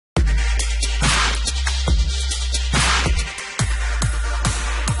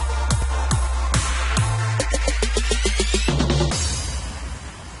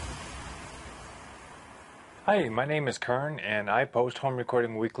Hi, my name is Kern and I post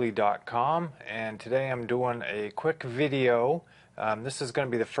homerecordingweekly.com, and today I'm doing a quick video. This is going to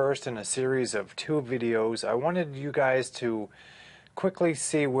be the first in a series of 2 videos. I wanted you guys to quickly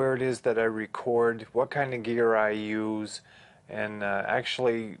see where it is that I record, what kind of gear I use, and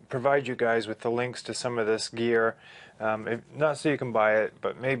actually provide you guys with the links to some of this gear. Not so you can buy it,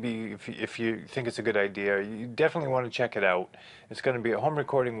 but maybe if you think it's a good idea, you definitely want to check it out. It's going to be at Home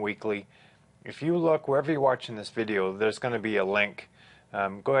Recording Weekly. If you look wherever you're watching this video, there's going to be a link.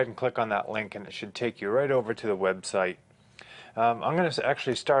 Go ahead and click on that link and it should take you right over to the website. I'm going to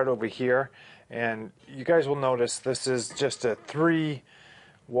actually start over here, and you guys will notice this is just a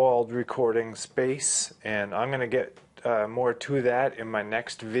 3-walled recording space, and I'm going to get more to that in my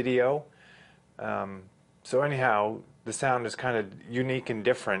next video. So anyhow, the sound is kind of unique and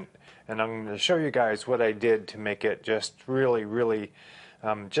different, and I'm going to show you guys what I did to make it just really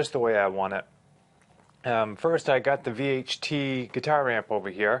just the way I want it. First, I got the VHT guitar amp over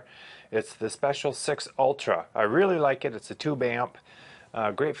here. It's the Special 6 Ultra. I really like it. It's a tube amp,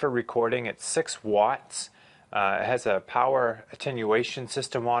 great for recording. It's 6 watts. It has a power attenuation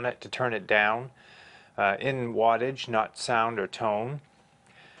system on it to turn it down in wattage, not sound or tone.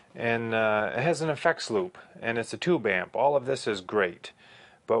 And it has an effects loop, and it's a tube amp. All of this is great.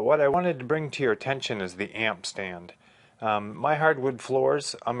 But what I wanted to bring to your attention is the amp stand. My hardwood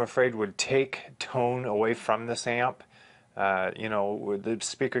floors, I'm afraid, would take tone away from this amp. You know, the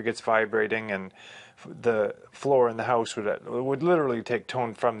speaker gets vibrating, and the floor in the house would literally take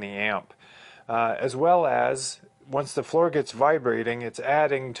tone from the amp. As well as, once the floor gets vibrating, it's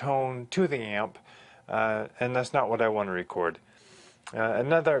adding tone to the amp, and that's not what I want to record.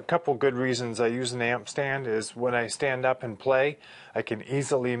 Another couple good reasons I use an amp stand is when I stand up and play, I can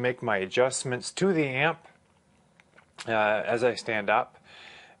easily make my adjustments to the amp as I stand up,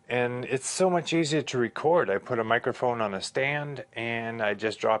 and it's so much easier to record. I put a microphone on a stand and I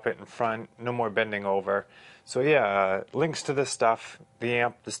just drop it in front, no more bending over. So yeah, links to this stuff, the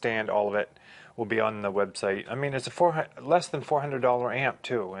amp, the stand, all of it will be on the website. I mean, it's a less than $400 amp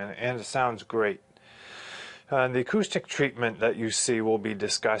too, and it sounds great. The acoustic treatment that you see will be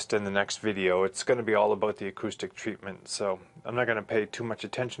discussed in the next video. It's going to be all about the acoustic treatment, so I'm not going to pay too much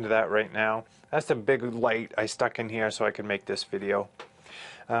attention to that right now. That's the big light I stuck in here so I can make this video.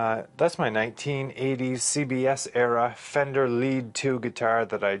 That's my 1980s CBS era Fender Lead 2 guitar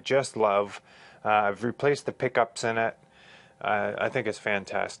that I just love. I've replaced the pickups in it. I think it's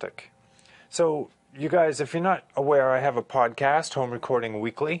fantastic. So you guys, if you're not aware, I have a podcast, Home Recording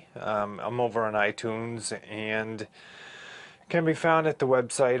Weekly. I'm over on iTunes and can be found at the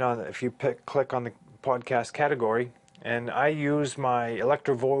website if you click on the podcast category. And I use my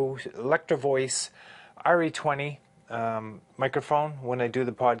Electro Voice RE20 microphone when I do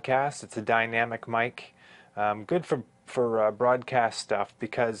the podcast. It's a dynamic mic, good for broadcast stuff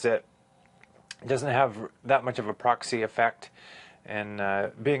because it doesn't have that much of a proxy effect. And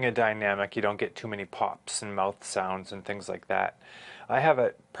being a dynamic, you don't get too many pops and mouth sounds and things like that. I have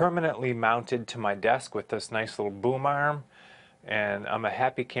it permanently mounted to my desk with this nice little boom arm, and I'm a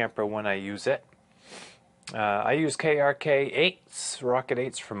happy camper when I use it. I use KRK 8s, Rocket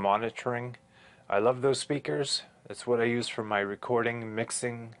 8s for monitoring. I love those speakers. That's what I use for my recording,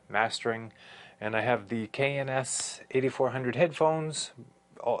 mixing, mastering. And I have the KNS 8400 headphones,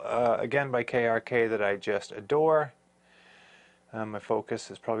 again by KRK, that I just adore. My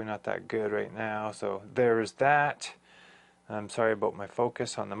focus is probably not that good right now, so there is that. I'm sorry about my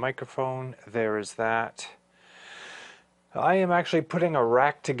focus on the microphone. There is that. I am actually putting a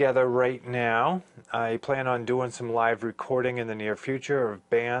rack together right now. I plan on doing some live recording in the near future of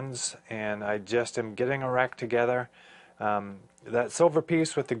bands, and I just am getting a rack together. That silver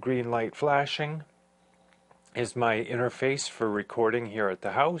piece with the green light flashing is my interface for recording here at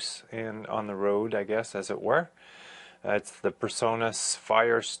the house and on the road, I guess, as it were. It's the Presonus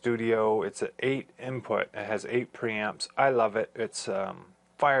Fire Studio. It's an 8 input. It has 8 preamps. I love it. It's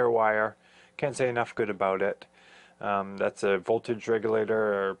Firewire. Can't say enough good about it. That's a voltage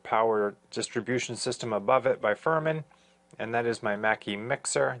regulator or power distribution system above it by Furman. And that is my Mackie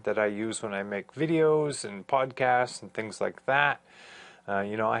mixer that I use when I make videos and podcasts and things like that.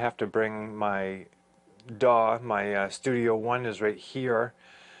 You know, I have to bring my DAW. My Studio One is right here.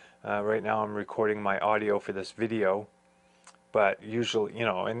 Right now I'm recording my audio for this video, but usually, you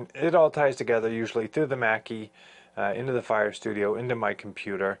know, and it all ties together usually through the Mackie, into the Fire Studio, into my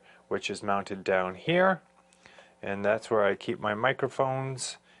computer, which is mounted down here, and that's where I keep my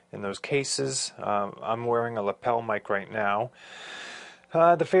microphones in those cases. I'm wearing a lapel mic right now.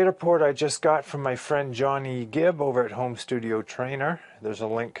 The fader port I just got from my friend Johnny Gibb over at Home Studio Trainer. There's a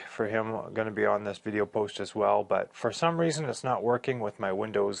link for him going to be on this video post as well, but for some reason it's not working with my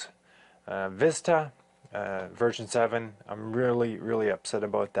Windows Vista version 7. I'm really upset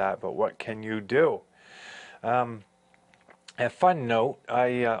about that, but what can you do? A fun note,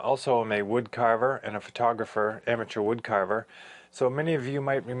 I also am a wood carver and a photographer, amateur wood carver. So many of you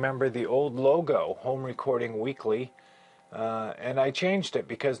might remember the old logo, Home Recording Weekly. And I changed it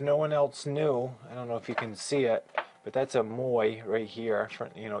because no one else knew. I don't know if you can see it, but that's a moai right here,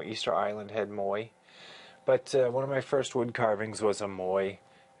 you know, Easter Island head moai. But one of my first wood carvings was a moai,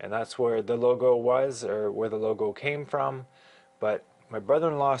 and that's where the logo was, or where the logo came from. But my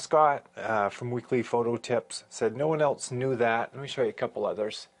brother-in-law Scott from Weekly Photo Tips said no one else knew that. Let me show you a couple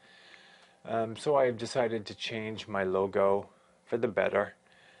others. So I've decided to change my logo for the better.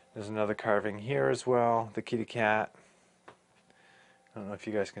 There's another carving here as well, the kitty cat. I don't know if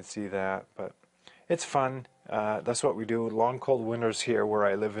you guys can see that, but it's fun. That's what we do. Long cold winters here where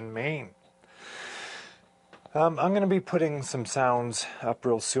I live in Maine. I'm going to be putting some sounds up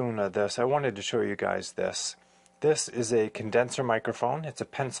real soon of this. I wanted to show you guys this. This is a condenser microphone. It's a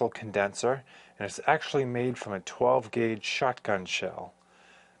pencil condenser, and it's actually made from a 12-gauge shotgun shell.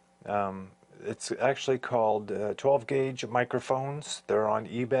 It's actually called 12-gauge microphones. They're on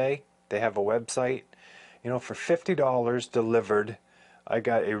eBay. They have a website. You know, for $50 delivered, I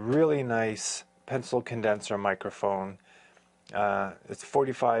got a really nice pencil condenser microphone. It's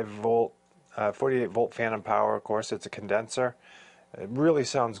 48 volt phantom power, of course. It's a condenser. It really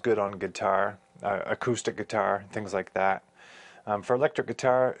sounds good on guitar, acoustic guitar, things like that. For electric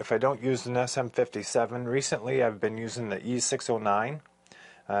guitar, if I don't use an SM57, recently I've been using the E609.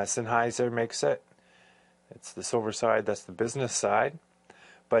 Sennheiser makes it. It's the silver side, that's the business side.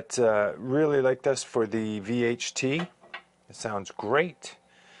 But really like this for the VHT. It sounds great.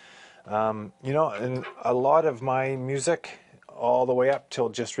 You know, in a lot of my music, all the way up till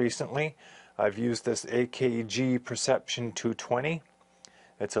just recently, I've used this AKG Perception 220.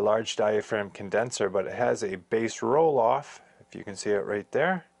 It's a large diaphragm condenser, but it has a bass roll-off, if you can see it right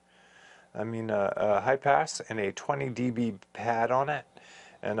there. I mean a high pass and a 20 dB pad on it.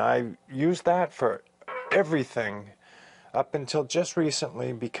 And I used that for everything up until just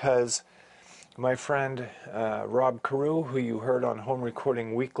recently because my friend Rob Carew, who you heard on Home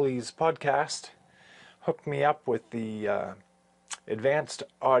Recording Weekly's podcast, hooked me up with the Advanced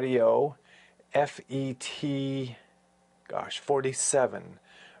Audio FET 47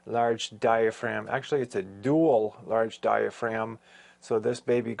 large diaphragm. Actually, it's a dual large diaphragm, so this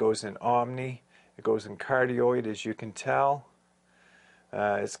baby goes in omni, it goes in cardioid, as you can tell.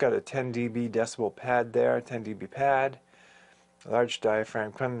 It's got a 10 dB decibel pad there, 10 dB pad, large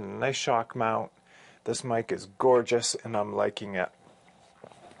diaphragm, kind of a nice shock mount. This mic is gorgeous and I'm liking it.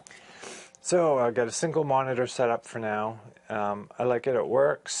 So I got a single monitor set up for now. I like it, it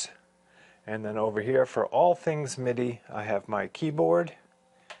works. And then over here for all things MIDI, I have my keyboard.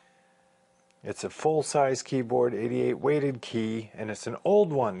 It's a full-size keyboard, 88 weighted key, and it's an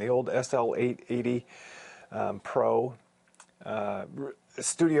old one, the old SL880 Pro.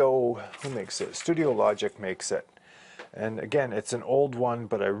 Who makes it? Studio Logic makes it. And again, it's an old one,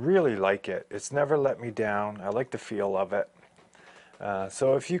 but I really like it. It's never let me down. I like the feel of it.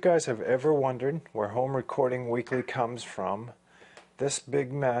 So if you guys have ever wondered where Home Recording Weekly comes from, this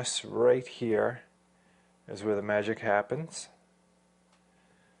big mess right here is where the magic happens.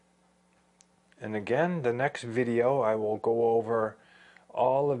 And again, the next video I will go over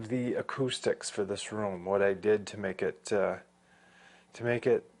all of the acoustics for this room, what I did to make it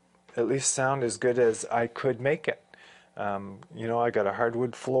at least sound as good as I could make it. You know, I got a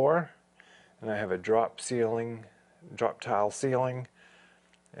hardwood floor, and I have a drop tile ceiling,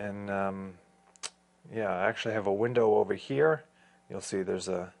 and yeah, I actually have a window over here. You'll see there's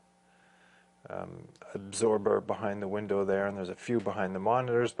a absorber behind the window there, and there's a few behind the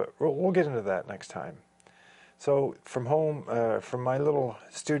monitors, but we'll get into that next time. So from home, from my little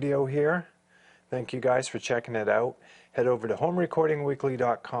studio here, thank you guys for checking it out. Head over to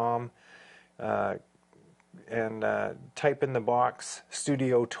homerecordingweekly.com and type in the box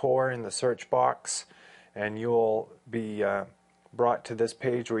Studio Tour in the search box, and you'll be brought to this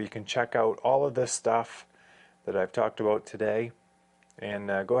page where you can check out all of this stuff that I've talked about today. And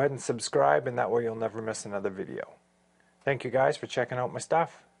go ahead and subscribe, and that way you'll never miss another video. Thank you guys for checking out my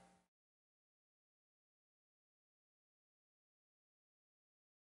stuff.